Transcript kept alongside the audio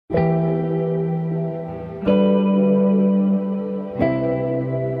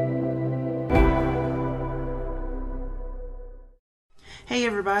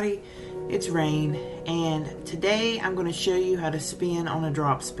everybody, it's Rain, and today I'm going to show you how to spin on a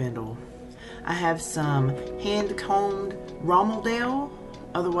drop spindle. I have some hand-combed Rommeldale,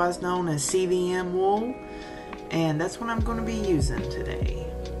 otherwise known as CVM wool, and that's what I'm going to be using today.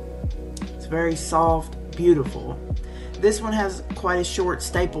 It's very soft, beautiful. This one has quite a short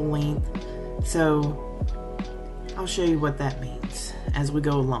staple length, so I'll show you what that means as we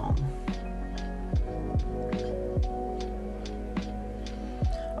go along.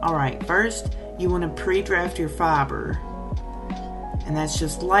 Alright, first you want to pre-draft your fiber, and that's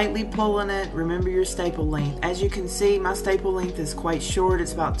just lightly pulling it. Remember your staple length. As you can see, my staple length is quite short.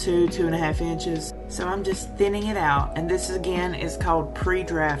 It's about 2.5 inches. So I'm just thinning it out, and this again is called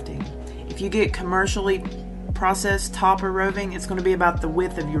pre-drafting. If you get commercially processed topper roving, it's going to be about the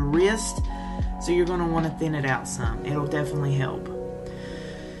width of your wrist, so you're going to want to thin it out some. It'll definitely help.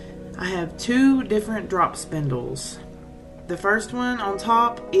 I have two different drop spindles. The first one on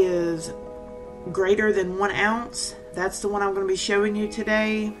top is greater than 1 ounce. That's the one I'm going to be showing you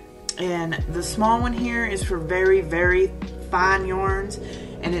today. And the small one here is for very, very fine yarns,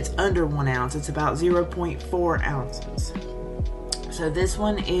 and it's under 1 ounce. It's about 0.4 ounces. So this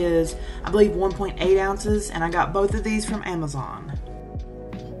one is, I believe, 1.8 ounces, and I got both of these from Amazon.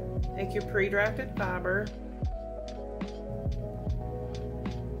 Take your pre-drafted fiber,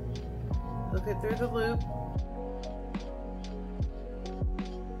 hook it through the loop.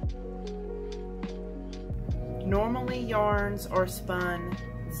 Normally yarns are spun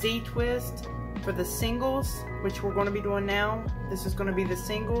Z-twist for the singles, which we're going to be doing now. This is going to be the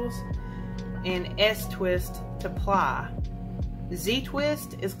singles, and S-twist to ply.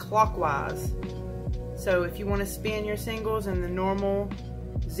 Z-twist is clockwise. So if you want to spin your singles in the normal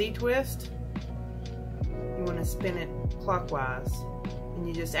Z-twist, you want to spin it clockwise. And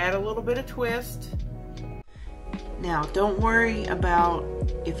you just add a little bit of twist. Now don't worry about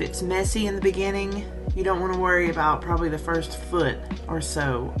if it's messy in the beginning. You don't want to worry about probably the first foot or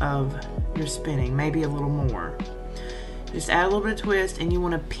so of your spinning, maybe a little more. Just add a little bit of twist, and you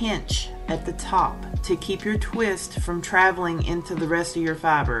want to pinch at the top to keep your twist from traveling into the rest of your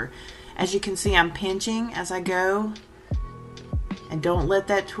fiber. As you can see, I'm pinching as I go, and don't let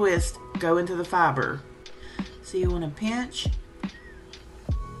that twist go into the fiber. So you want to pinch,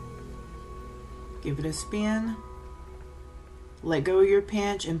 give it a spin, let go of your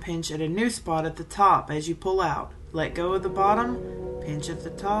pinch, and pinch at a new spot at the top as you pull out. Let go of the bottom, pinch at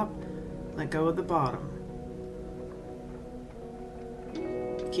the top, let go of the bottom.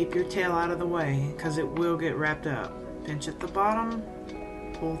 Keep your tail out of the way because it will get wrapped up. Pinch at the bottom,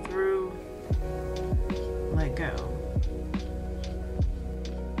 pull through, let go.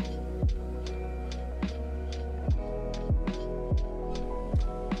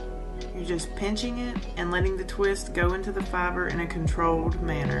 You're just pinching it and letting the twist go into the fiber in a controlled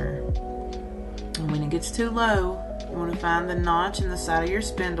manner. And when it gets too low, you want to find the notch in the side of your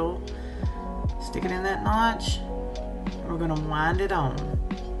spindle, stick it in that notch, and we're going to wind it on.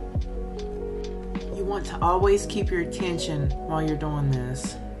 You want to always keep your attention while you're doing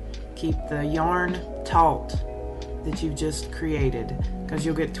this. Keep the yarn taut that you've just created, because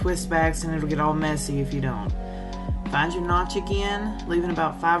you'll get twist backs and it'll get all messy if you don't. Find your notch again, leaving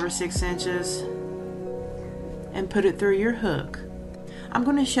about 5 or 6 inches, and put it through your hook. I'm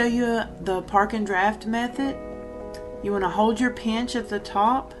going to show you the park and draft method. You want to hold your pinch at the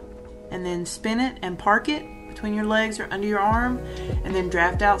top and then spin it and park it between your legs or under your arm, and then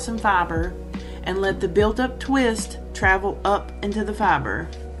draft out some fiber and let the built-up twist travel up into the fiber.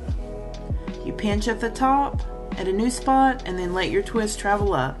 You pinch at the top at a new spot and then let your twist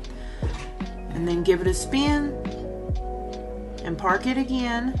travel up, and then give it a spin and park it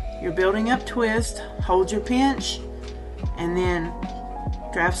again. You're building up twist, hold your pinch, and then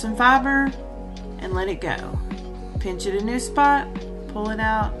draft some fiber and let it go. Pinch at a new spot, pull it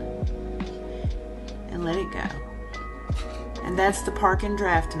out, and let it go. And that's the park and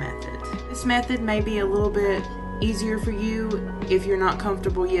draft method. This method may be a little bit easier for you if you're not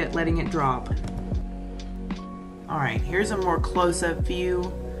comfortable yet letting it drop. Alright, here's a more close-up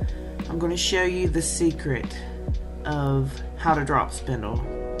view. I'm going to show you the secret of how to drop spindle,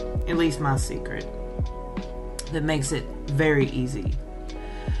 at least my secret, that makes it very easy.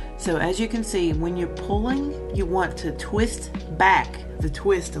 So as you can see, when you're pulling, you want to twist back the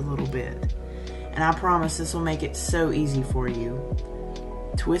twist a little bit, and I promise this will make it so easy for you.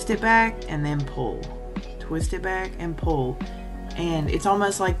 Twist it back and then pull, twist it back and pull, and it's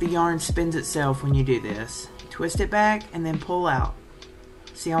almost like the yarn spins itself when you do this. Twist it back and then pull out.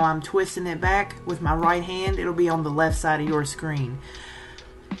 See how I'm twisting it back with my right hand? It'll be on the left side of your screen.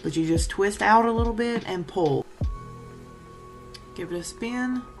 But you just twist out a little bit and pull. Give it a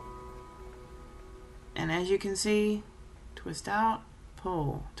spin. And as you can see, twist out,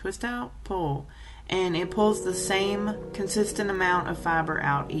 pull, twist out, pull. And it pulls the same consistent amount of fiber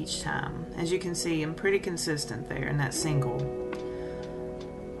out each time. As you can see, I'm pretty consistent there in that single.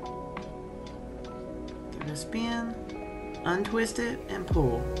 Give it a spin, untwist it and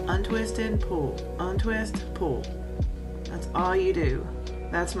pull, untwist it and pull, untwist, pull. That's all you do.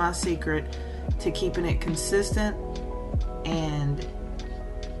 That's my secret to keeping it consistent, and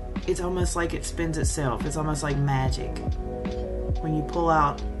it's almost like it spins itself. It's almost like magic when you pull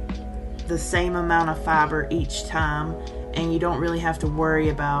out the same amount of fiber each time, and you don't really have to worry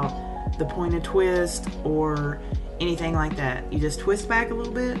about the point of twist or anything like that. You just twist back a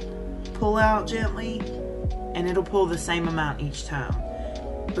little bit, pull out gently, and it'll pull the same amount each time,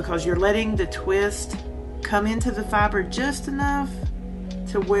 because you're letting the twist come into the fiber just enough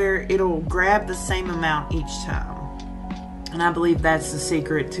to where it'll grab the same amount each time. And I believe that's the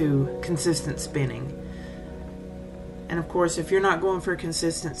secret to consistent spinning. And of course, if you're not going for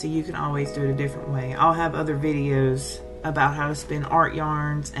consistency, you can always do it a different way. I'll have other videos about how to spin art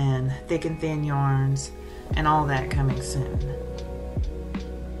yarns and thick and thin yarns and all that coming soon.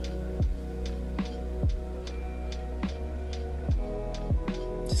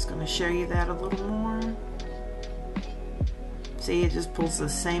 Just going to show you that a little more. See, it just pulls the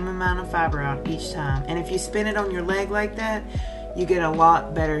same amount of fiber out each time. And if you spin it on your leg like that, you get a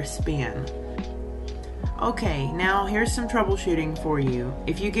lot better spin. Okay, now here's some troubleshooting for you.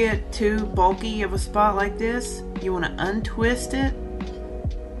 If you get too bulky of a spot like this, you want to untwist it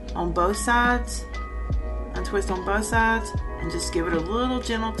on both sides. Untwist on both sides and just give it a little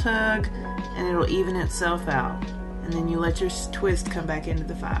gentle tug, and it'll even itself out. And then you let your twist come back into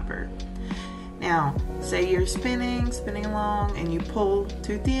the fiber. Now, say you're spinning along, and you pull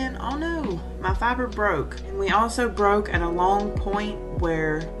too thin. Oh no, my fiber broke. And we also broke at a long point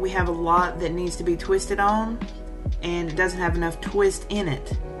where we have a lot that needs to be twisted on, and it doesn't have enough twist in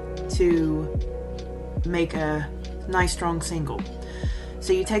it to make a nice strong single.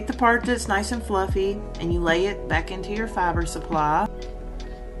 So you take the part that's nice and fluffy, and you lay it back into your fiber supply.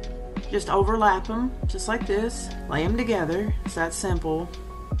 Just overlap them, just like this. Lay them together, it's that simple.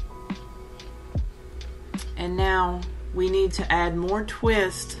 And now we need to add more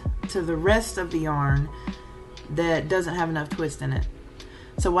twist to the rest of the yarn that doesn't have enough twist in it.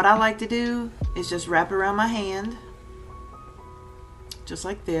 So what I like to do is just wrap around my hand, just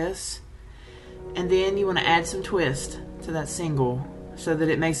like this. And then you want to add some twist to that single so that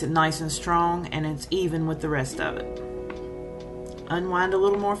it makes it nice and strong and it's even with the rest of it. Unwind a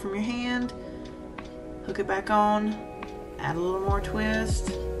little more from your hand, hook it back on, add a little more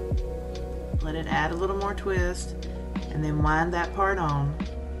twist. Let it add a little more twist, and then wind that part on.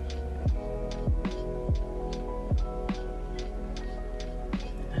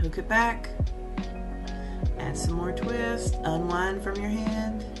 Hook it back, add some more twist, unwind from your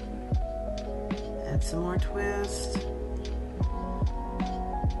hand, add some more twist.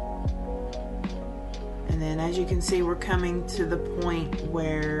 And then as you can see, we're coming to the point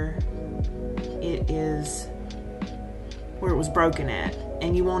where it was broken at,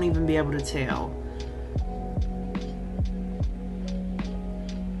 and you won't even be able to tell.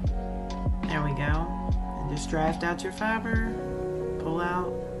 There we go. And just draft out your fiber, pull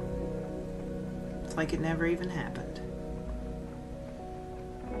out. It's like it never even happened.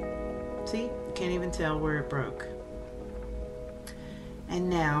 See? You can't even tell where it broke. And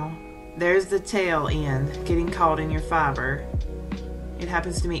now, there's the tail end getting caught in your fiber. It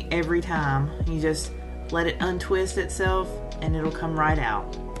happens to me every time. You just let it untwist itself and it'll come right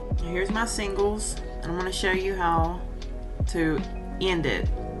out. Here's my singles, and I'm going to show you how to end it.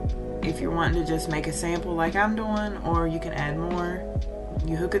 If you're wanting to just make a sample like I'm doing, or you can add more.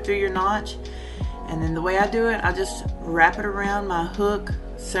 You hook it through your notch, and then the way I do it, I just wrap it around my hook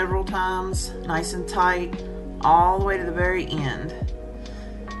several times, nice and tight, all the way to the very end,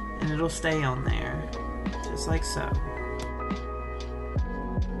 and it'll stay on there, just like so.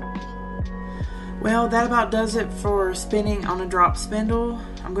 Well, that about does it for spinning on a drop spindle.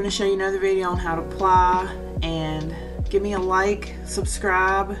 I'm going to show you another video on how to ply, and give me a like,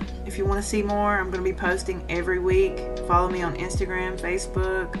 subscribe if you want to see more. I'm going to be posting every week. Follow me on Instagram,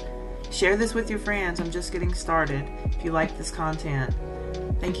 Facebook. Share this with your friends. I'm just getting started if you like this content.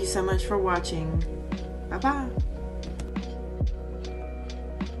 Thank you so much for watching. Bye-bye.